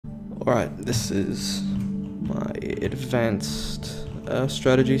Alright, this is my advanced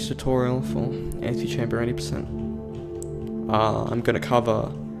strategies tutorial for Antichamber 80%. I'm going to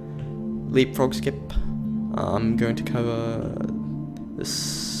cover leapfrog skip. I'm going to cover the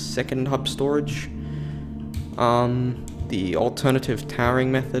second hub storage, the alternative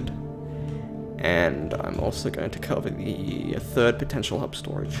towering method, and I'm also going to cover the third potential hub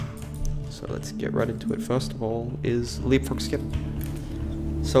storage. So let's get right into it. First of all is leapfrog skip.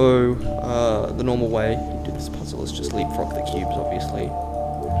 So the normal way you do this puzzle is just leapfrog the cubes, obviously,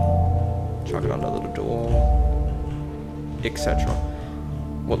 chuck it under the door, etc.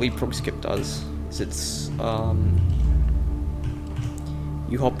 What leapfrog skip does is it's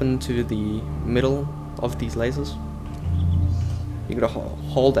you hop into the middle of these lasers. You gotta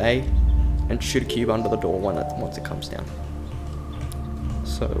hold A and shoot a cube under the door once it comes down.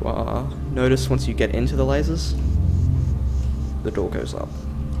 So notice once you get into the lasers, the door goes up.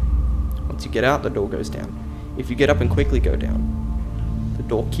 Once you get out, the door goes down. If you get up and quickly go down, the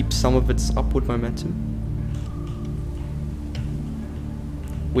door keeps some of its upward momentum,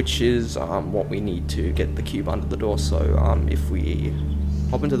 which is what we need to get the cube under the door. So if we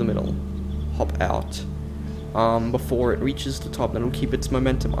hop into the middle, hop out, before it reaches the top, then it'll keep its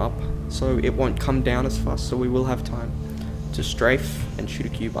momentum up, so it won't come down as fast, so we will have time to strafe and shoot a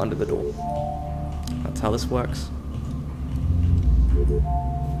cube under the door. That's how this works.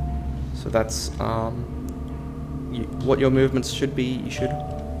 So that's what your movements should be. You should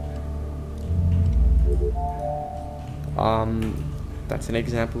that's an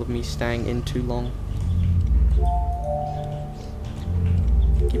example of me staying in too long.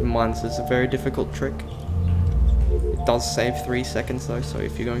 Keep in mind this is a very difficult trick. It does save 3 seconds though, so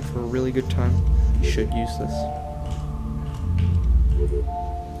if you're going for a really good time, you should use this.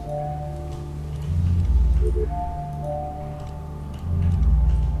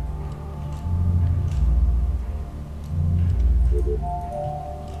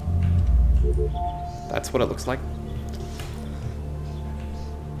 That's what it looks like.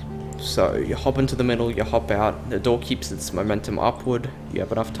 So you hop into the middle, you hop out, the door keeps its momentum upward, you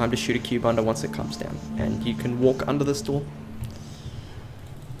have enough time to shoot a cube under once it comes down, and you can walk under this door.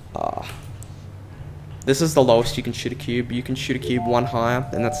 This is the lowest you can shoot a cube. You can shoot a cube one higher,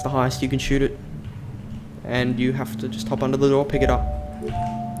 and that's the highest you can shoot it. And you have to just hop under the door, pick it up,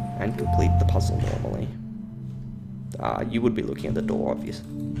 and complete the puzzle normally. You would be looking at the door,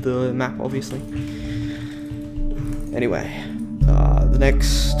 the map, obviously. Anyway, the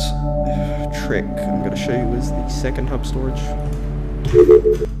next trick I'm going to show you is the second hub storage.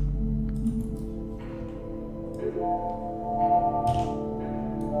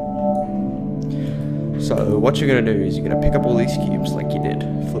 So what you're going to do is you're going to pick up all these cubes like you did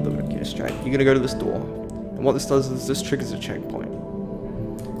for the Gears track. You're going to go to this door, and what this does is this triggers a checkpoint.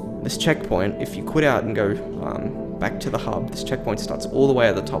 This checkpoint, if you quit out and go back to the hub, this checkpoint starts all the way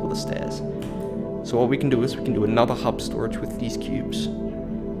at the top of the stairs. So what we can do is we can do another hub storage with these cubes,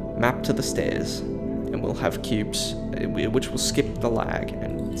 map to the stairs, and we'll have cubes which will skip the lag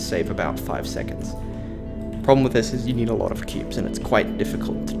and save about 5 seconds. Problem with this is you need a lot of cubes and it's quite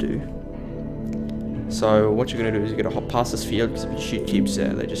difficult to do. So what you're going to do is you're going to hop past this field, because if you shoot cubes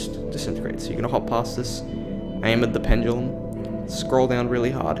there, they just disintegrate. So you're going to hop past this, aim at the pendulum, scroll down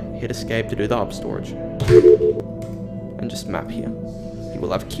really hard, hit escape to do the hub storage, and just map here. You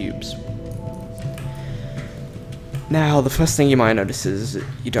will have cubes. Now, the first thing you might notice is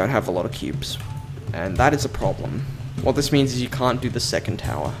you don't have a lot of cubes, and that is a problem. What this means is you can't do the second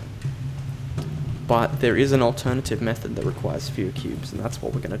tower, but there is an alternative method that requires fewer cubes, and that's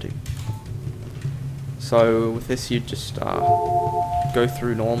what we're going to do. So with this, you just go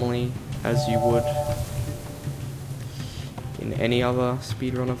through normally as you would in any other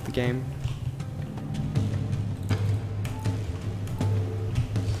speedrun of the game.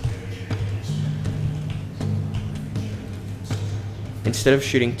 Instead of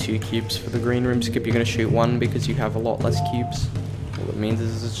shooting 2 cubes for the green room skip, you're going to shoot 1 because you have a lot less cubes. All it means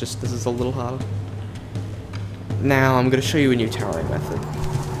is it's just this is a little harder. Now I'm going to show you a new towering method.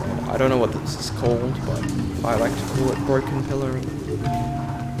 I don't know what this is called, but I like to call it broken pillaring.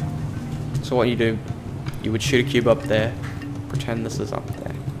 So what you do, you would shoot a cube up there, pretend this is up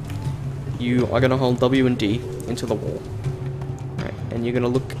there. You are going to hold W and D into the wall, right? And you're going to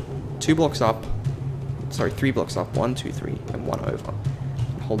look 3 blocks up, 1, 2, 3, and 1 over.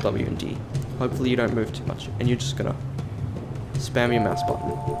 And hold W and D. Hopefully you don't move too much, and you're just going to spam your mouse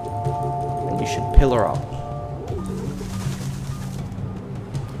button, and you should pillar up.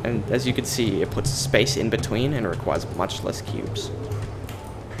 And as you can see, it puts space in between and requires much less cubes.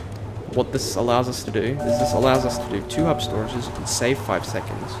 What this allows us to do is this allows us to do 2 hub storages and save 5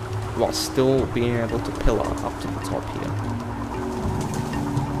 seconds while still being able to pillar up to the top here.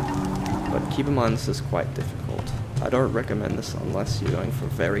 But keep in mind this is quite difficult. I don't recommend this unless you're going for a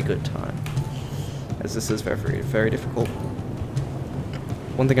very good time, as this is very, very difficult.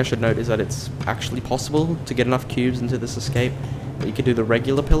 One thing I should note is that it's actually possible to get enough cubes into this escape that you could do the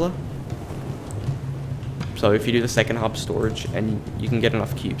regular pillar. So if you do the second hub storage, and you can get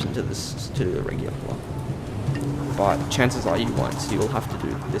enough cubes into this to do the regular pillar. But chances are you won't, so you'll have to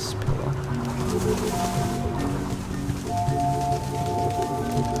do this pillar.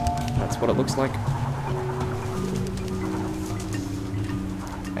 That's what it looks like.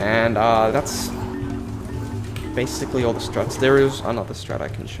 And that's basically all the struts. There is another strat I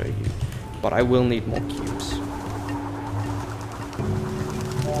can show you, but I will need more cubes.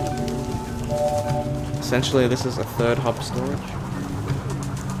 Essentially, this is a third hub storage,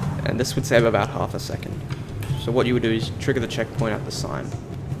 and this would save about half a second. So what you would do is trigger the checkpoint at the sign,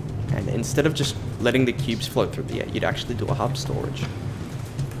 and instead of just letting the cubes float through the air, you'd actually do a hub storage,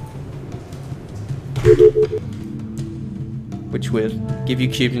 which would give you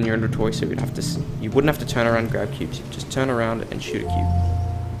cubes in your inventory, so you wouldn't have to turn around and grab cubes. You'd just turn around and shoot a cube,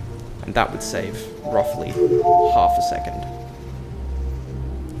 and that would save roughly half a second.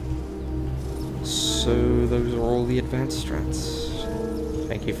 So those are all the advanced strats.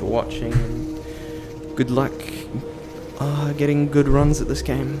 Thank you for watching, and good luck getting good runs at this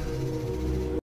game.